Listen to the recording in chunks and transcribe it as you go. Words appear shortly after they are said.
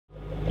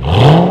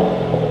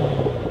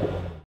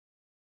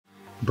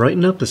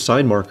Brighten up the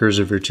side markers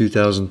of your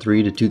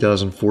 2003 to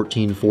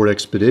 2014 Ford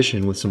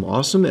Expedition with some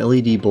awesome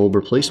LED bulb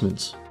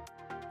replacements.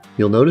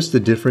 You'll notice the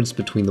difference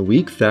between the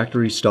weak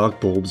factory stock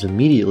bulbs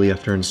immediately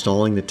after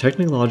installing the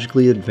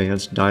technologically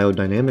advanced Diode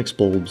Dynamics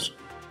bulbs.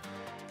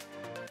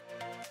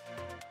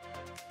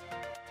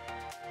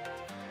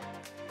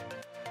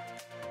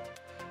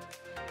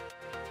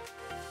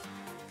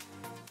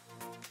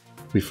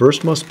 We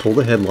first must pull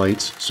the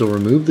headlights, so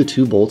remove the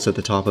two bolts at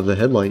the top of the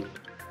headlight.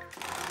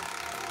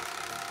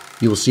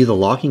 You will see the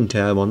locking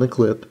tab on the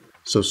clip,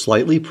 so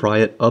slightly pry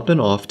it up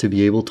and off to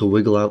be able to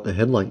wiggle out the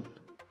headlight.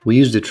 We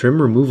used a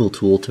trim removal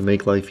tool to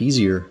make life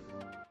easier.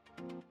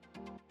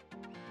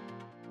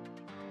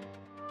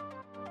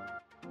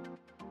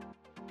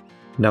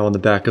 Now on the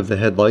back of the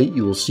headlight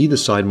you will see the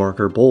side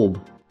marker bulb.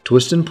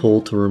 Twist and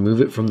pull to remove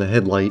it from the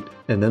headlight,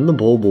 and then the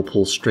bulb will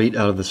pull straight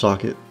out of the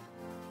socket.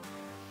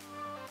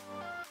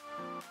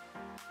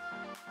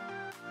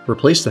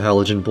 Replace the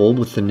halogen bulb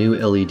with the new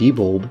LED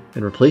bulb,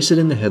 and replace it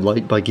in the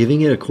headlight by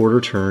giving it a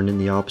quarter turn in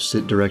the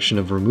opposite direction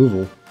of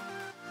removal.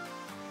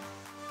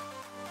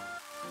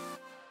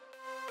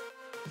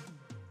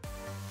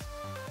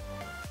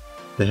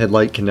 The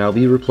headlight can now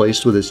be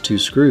replaced with its two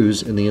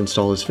screws and the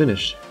install is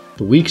finished.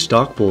 The weak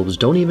stock bulbs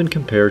don't even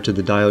compare to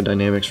the Diode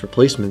Dynamics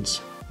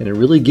replacements, and it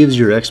really gives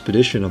your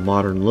Expedition a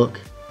modern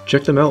look.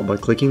 Check them out by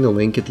clicking the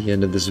link at the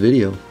end of this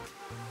video.